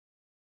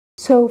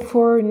So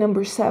for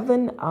number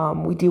 7,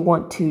 we do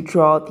want to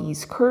draw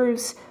these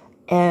curves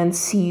and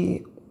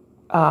see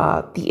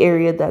the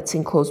area that's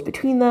enclosed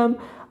between them,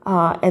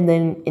 and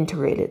then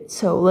integrate it.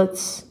 So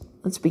let's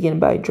begin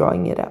by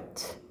drawing it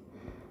out.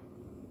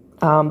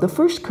 The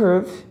first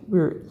curve,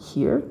 we're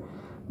here.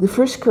 The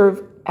first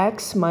curve,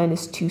 x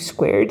minus 2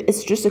 squared,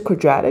 it's just a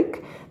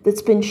quadratic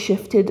that's been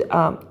shifted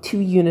 2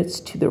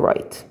 units to the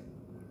right.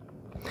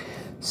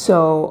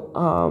 So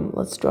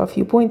let's draw a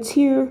few points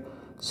here.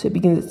 So it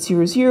begins at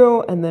 0,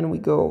 0, and then we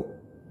go,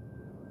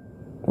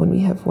 when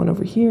we have 1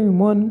 over here and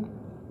 1,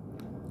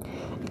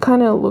 it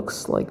kind of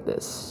looks like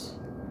this.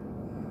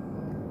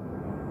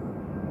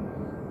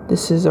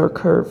 This is our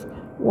curve.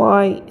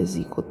 Y is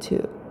equal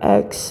to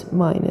x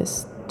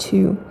minus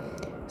 2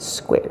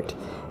 squared.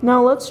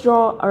 Now let's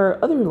draw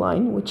our other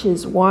line, which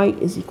is y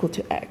is equal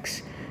to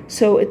x.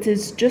 So it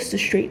is just a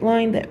straight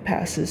line that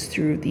passes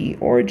through the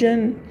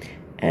origin,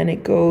 and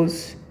it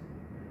goes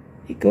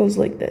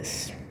like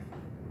this.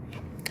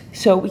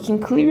 So we can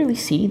clearly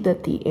see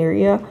that the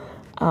area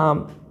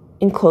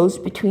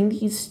enclosed between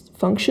these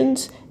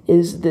functions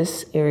is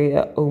this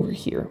area over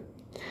here.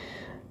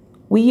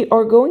 We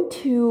are going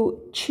to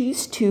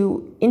choose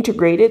to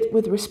integrate it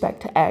with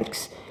respect to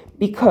x,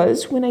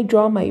 because when I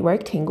draw my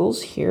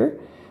rectangles here,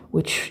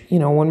 which,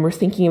 when we're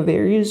thinking of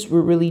areas,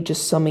 we're really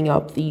just summing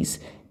up these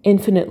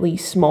infinitely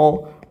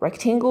small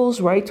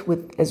rectangles, right?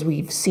 As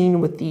we've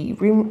seen with the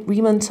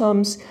Riemann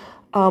sums.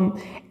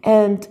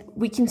 And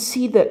we can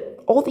see that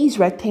all these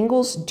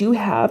rectangles do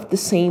have the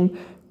same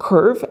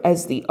curve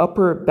as the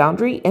upper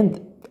boundary and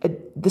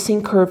the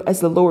same curve as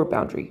the lower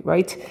boundary,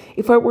 right?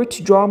 If I were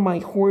to draw my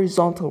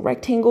horizontal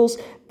rectangles,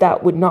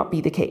 that would not be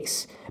the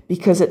case,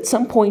 because at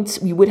some points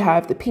we would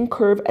have the pink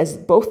curve as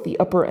both the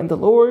upper and the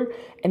lower,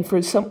 and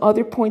for some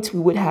other points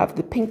we would have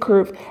the pink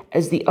curve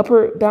as the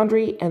upper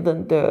boundary and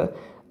then the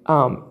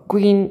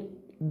green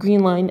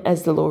line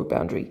as the lower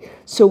boundary.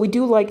 So we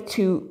do like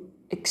to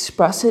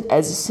express it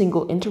as a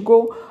single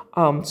integral.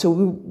 So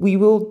we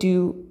will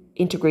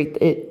integrate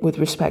it with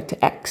respect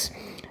to x.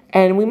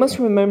 And we must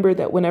remember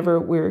that whenever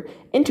we're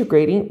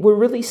integrating, we're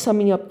really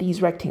summing up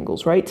these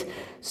rectangles, right?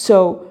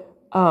 So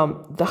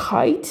the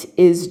height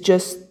is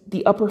just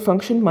the upper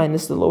function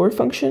minus the lower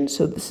function.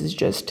 So this is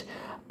just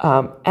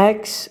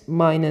x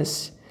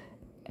minus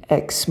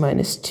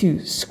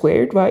 2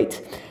 squared,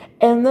 right?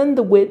 And then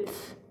the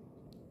width,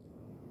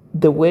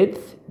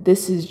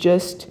 this is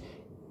just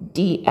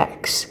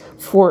dx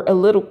for a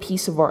little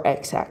piece of our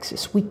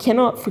x-axis. We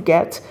cannot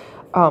forget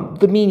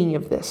the meaning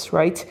of this,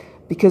 right?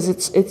 Because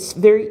it's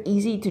very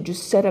easy to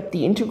just set up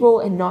the integral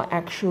and not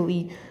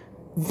actually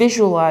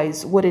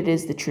visualize what it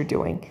is that you're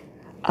doing.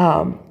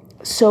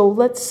 So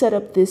let's set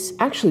up this.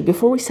 Actually,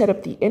 before we set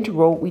up the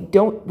integral, we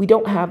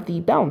don't have the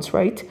bounds,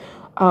 right?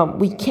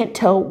 We can't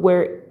tell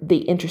where they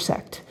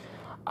intersect.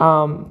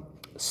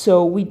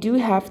 So we do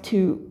have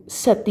to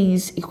set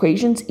these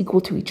equations equal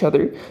to each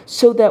other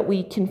so that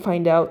we can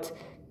find out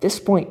this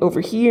point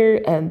over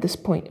here and this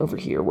point over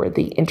here where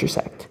they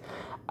intersect.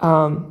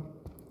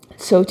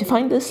 So to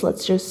find this,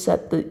 let's just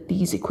set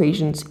these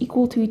equations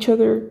equal to each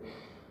other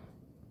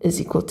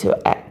is equal to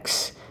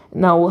x.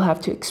 Now we'll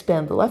have to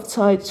expand the left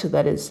side, so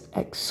that is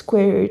x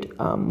squared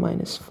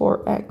minus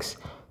 4x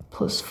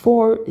plus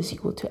 4 is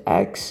equal to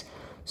x.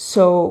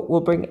 So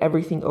we'll bring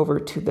everything over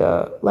to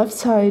the left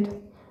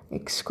side.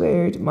 X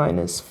squared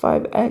minus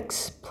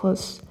 5x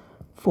plus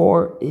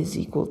 4 is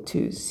equal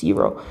to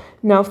 0.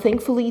 Now,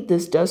 thankfully,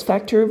 this does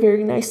factor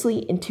very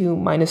nicely into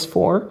minus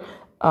 4,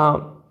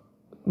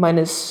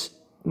 minus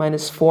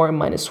 4 and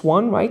minus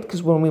 1, right?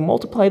 Because when we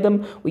multiply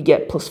them, we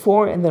get plus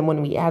 4, and then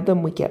when we add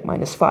them, we get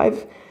minus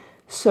 5.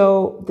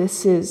 So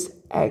this is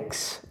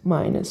x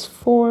minus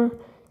 4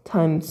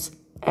 times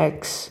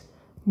x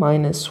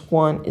minus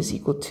 1 is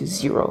equal to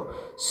 0.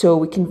 So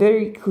we can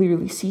very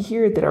clearly see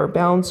here that our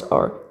bounds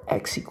are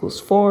x equals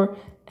 4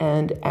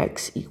 and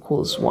x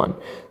equals 1.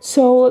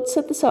 So let's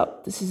set this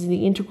up. This is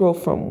the integral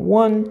from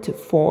 1 to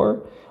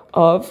 4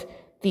 of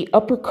the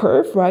upper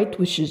curve, right,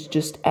 which is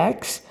just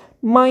x,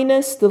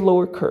 minus the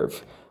lower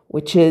curve,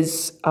 which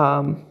is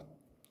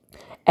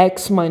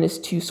x minus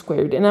 2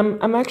 squared. And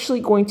I'm actually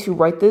going to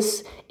write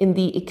this in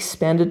the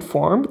expanded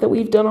form that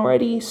we've done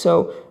already.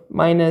 So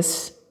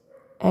minus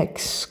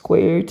x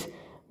squared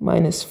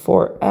minus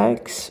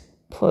 4x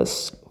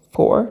plus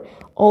 4.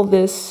 All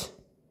this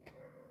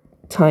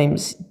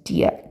times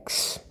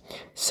dx.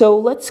 So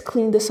let's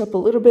clean this up a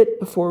little bit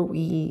before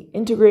we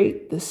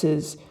integrate. This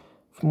is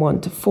from 1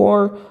 to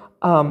 4,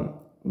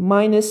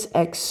 minus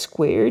x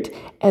squared,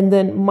 and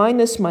then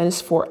minus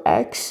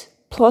 4x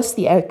plus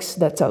the x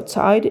that's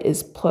outside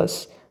is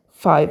plus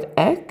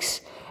 5x,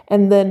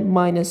 and then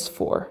minus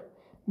 4.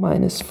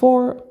 Minus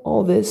 4,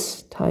 all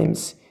this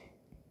times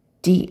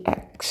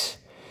dx.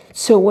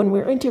 So when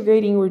we're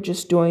integrating, we're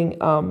just doing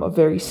a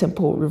very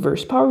simple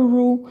reverse power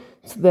rule.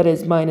 So that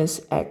is minus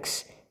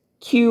x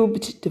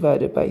cubed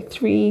divided by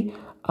 3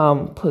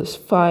 plus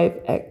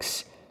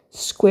 5x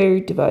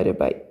squared divided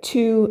by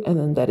 2, and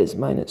then that is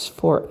minus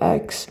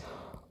 4x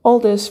All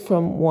this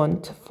from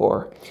 1 to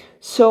 4.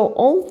 So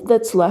all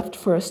that's left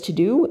for us to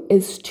do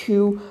is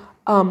to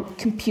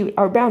compute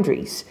our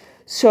boundaries.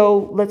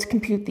 So let's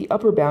compute the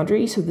upper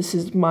boundary. So this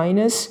is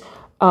minus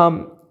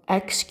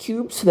x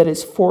cubed, so that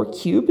is 4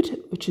 cubed,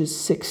 which is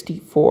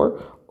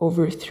 64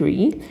 over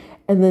 3,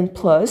 and then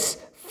plus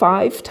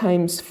 5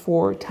 times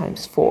 4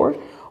 times 4,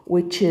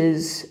 which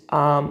is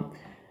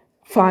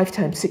 5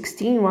 times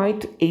 16,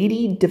 right?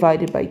 80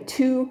 divided by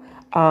 2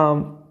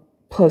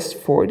 plus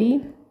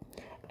 40.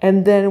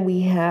 And then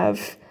we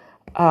have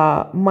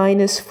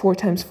minus 4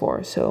 times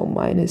 4, so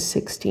minus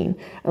 16.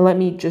 And let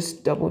me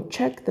just double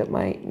check that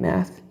my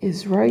math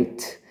is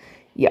right.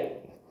 Yeah.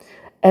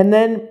 And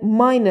then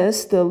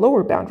minus the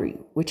lower boundary,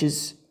 which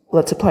is,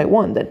 let's apply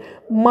 1 then.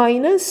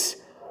 Minus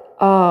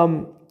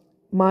 1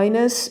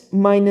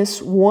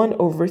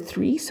 over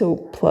 3, so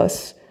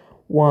plus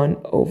 1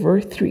 over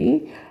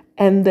 3.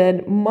 And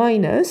then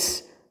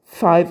minus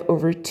 5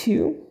 over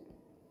 2.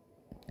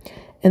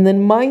 And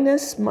then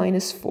minus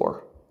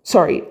 4.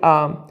 Sorry,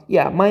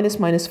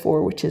 minus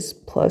 4, which is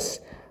plus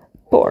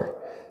 4.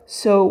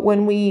 So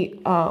when we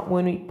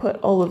put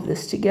all of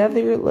this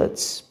together,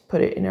 let's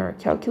put it in our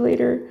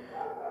calculator.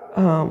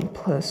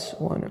 Plus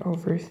 1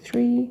 over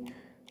 3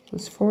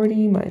 plus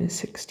 40 minus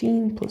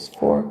 16 plus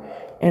 4,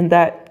 and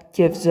that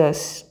gives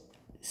us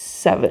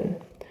 7.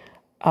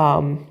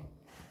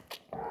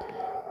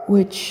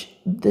 Which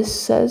this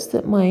says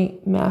that my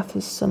math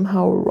is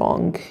somehow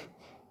wrong.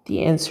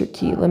 The answer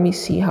key. Let me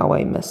see how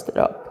I messed it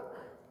up.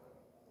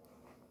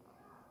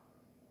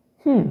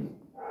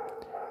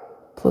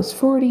 Plus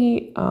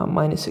 40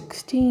 minus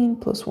 16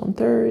 plus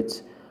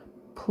 1/3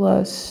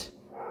 plus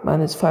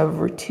minus 5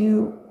 over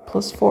 2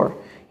 plus 4.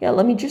 Yeah,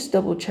 let me just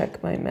double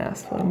check my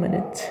math. 1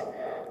 minute.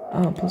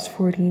 Plus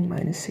 40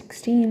 minus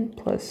 16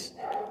 plus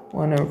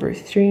 1 over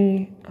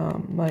 3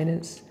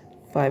 minus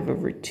 5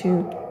 over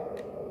 2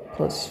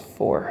 plus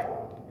 4.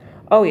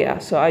 Oh yeah,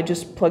 so I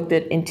just plugged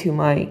it into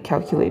my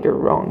calculator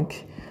wrong.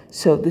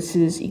 So this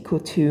is equal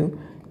to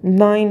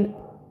 9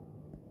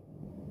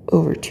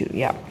 over 2,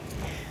 yeah.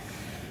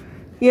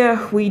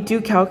 Yeah, we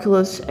do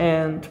calculus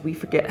and we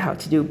forget how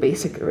to do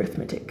basic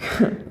arithmetic.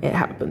 It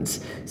happens.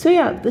 So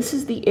yeah, this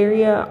is the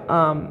area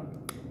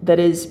that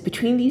is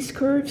between these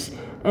curves,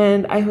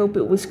 and I hope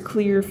it was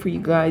clear for you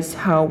guys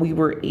how we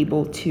were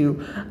able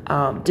to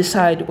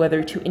decide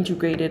whether to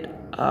integrate it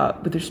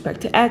with respect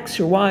to x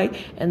or y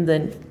and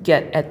then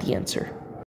get at the answer.